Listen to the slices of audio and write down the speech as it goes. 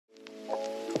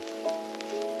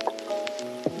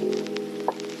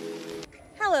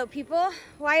Hello people,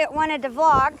 Wyatt wanted to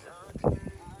vlog,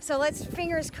 so let's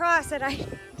fingers crossed that I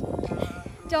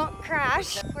don't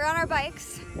crash. We're on our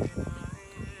bikes,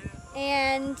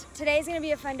 and today's gonna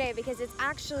be a fun day because it's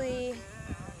actually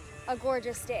a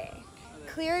gorgeous day.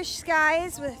 Clearish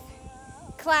skies with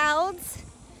clouds.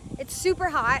 It's super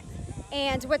hot,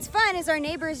 and what's fun is our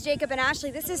neighbors Jacob and Ashley,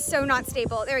 this is so not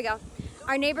stable, there we go.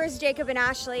 Our neighbors Jacob and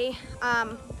Ashley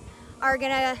are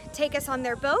gonna take us on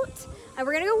their boat, and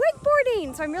we're gonna go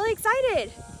wakeboarding, so I'm really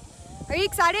excited. Are you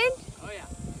excited? Oh yeah.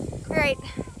 All right,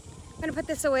 I'm gonna put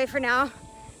this away for now. I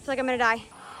feel like I'm gonna die.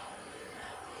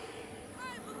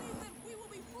 I believe that we will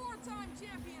be 4-time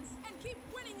champions and keep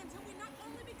winning until we not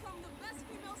only become the best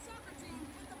female soccer team,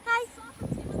 but the best soccer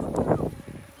team in the world.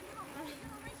 And have a whole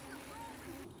generation of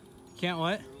girls. Can't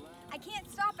what? I can't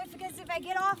stop it because if I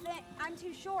get off it, I'm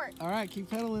too short. All right, keep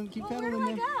pedaling, keep Well, pedaling.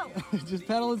 where do I go? Just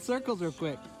pedal in circles real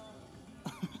quick.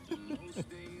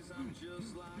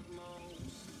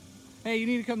 Hey, you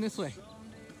need to come this way.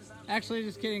 Actually,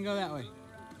 just kidding, go that way.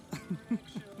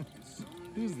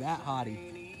 Who's that hottie?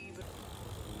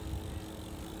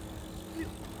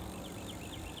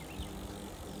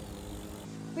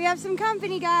 We have some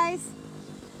company, guys.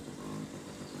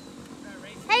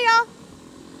 Hey, y'all.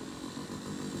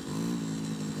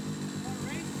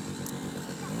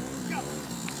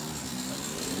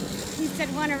 He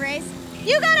said, want to race?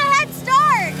 You got a head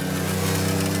start!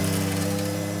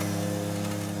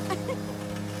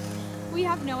 We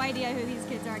have no idea who these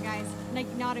kids are, guys. Like,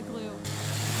 not a clue.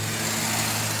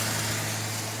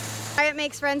 Wyatt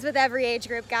makes friends with every age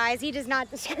group, guys. He does not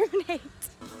discriminate.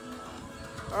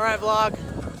 All right, vlog.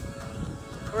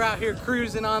 We're out here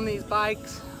cruising on these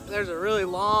bikes. There's a really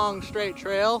long, straight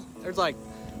trail. There's like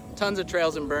tons of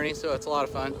trails in Bernie, so it's a lot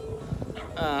of fun.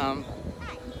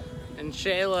 And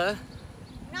Shayla,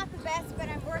 Not the best, but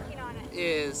I'm working on it.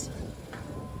 is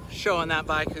showing that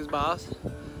bike who's boss.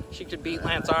 She could beat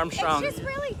Lance Armstrong. It's just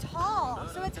really tall,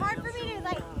 so it's hard for me to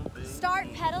like start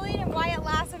pedaling, and Wyatt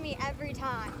laughs at me every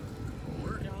time.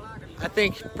 I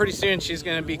think pretty soon she's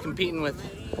going to be competing with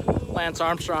Lance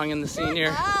Armstrong in the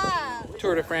senior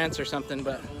Tour de France or something.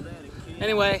 But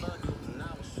anyway,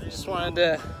 just wanted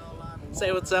to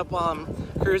say what's up while I'm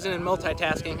cruising and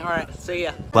multitasking. All right, see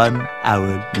ya. 1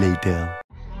 hour later.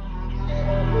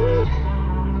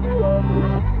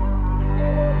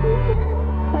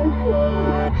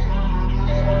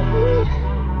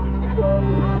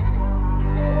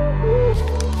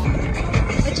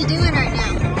 What you doing right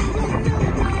now?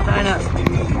 Tying up.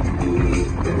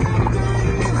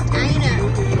 Tying up.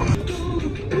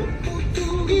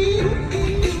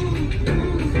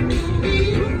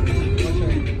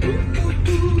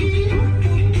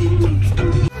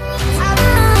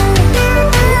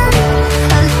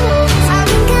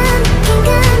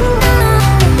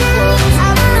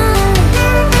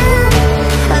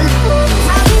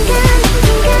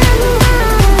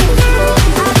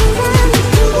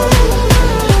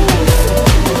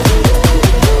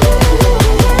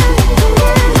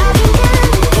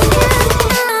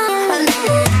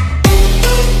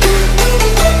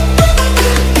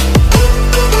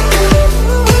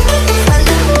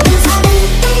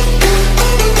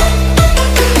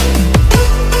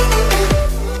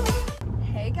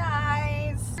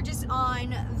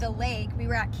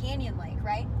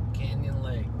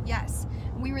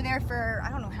 For I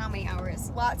don't know how many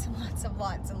hours, lots and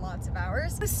lots of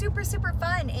hours. It was super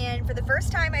fun, and for the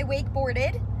first time I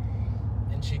wakeboarded.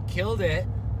 And she killed it.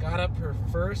 Got up her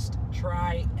first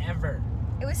try ever.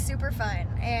 It was super fun,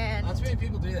 and Not too many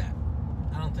people do that,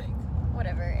 I don't think.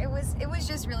 Whatever, it was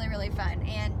just really fun,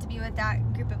 and to be with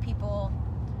that group of people,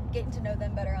 getting to know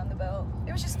them better on the boat,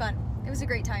 it was just fun. It was a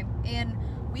great time, and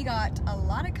we got a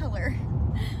lot of color.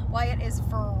 Wyatt is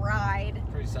fried.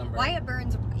 Pretty sunburned. Wyatt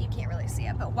burns, you can't really see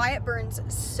it, but Wyatt burns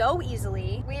so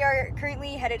easily. We are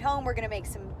currently headed home. We're gonna make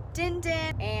some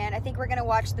din-din, and I think we're gonna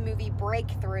watch the movie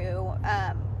Breakthrough.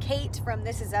 Kate from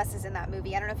This Is Us is in that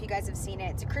movie. I don't know if you guys have seen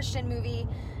it. It's a Christian movie,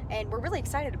 and we're really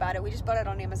excited about it. We just bought it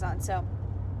on Amazon, so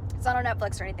it's not on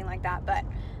Netflix or anything like that, but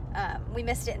we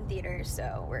missed it in theaters,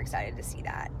 so we're excited to see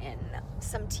that, and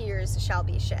some tears shall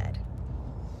be shed.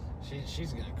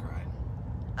 She's gonna cry.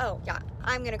 Oh yeah,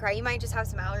 I'm gonna cry. You might just have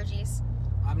some allergies.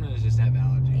 I'm gonna just have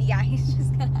allergies. Yeah, he's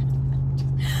just gonna have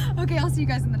allergies. Okay, I'll see you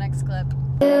guys in the next clip.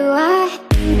 Do I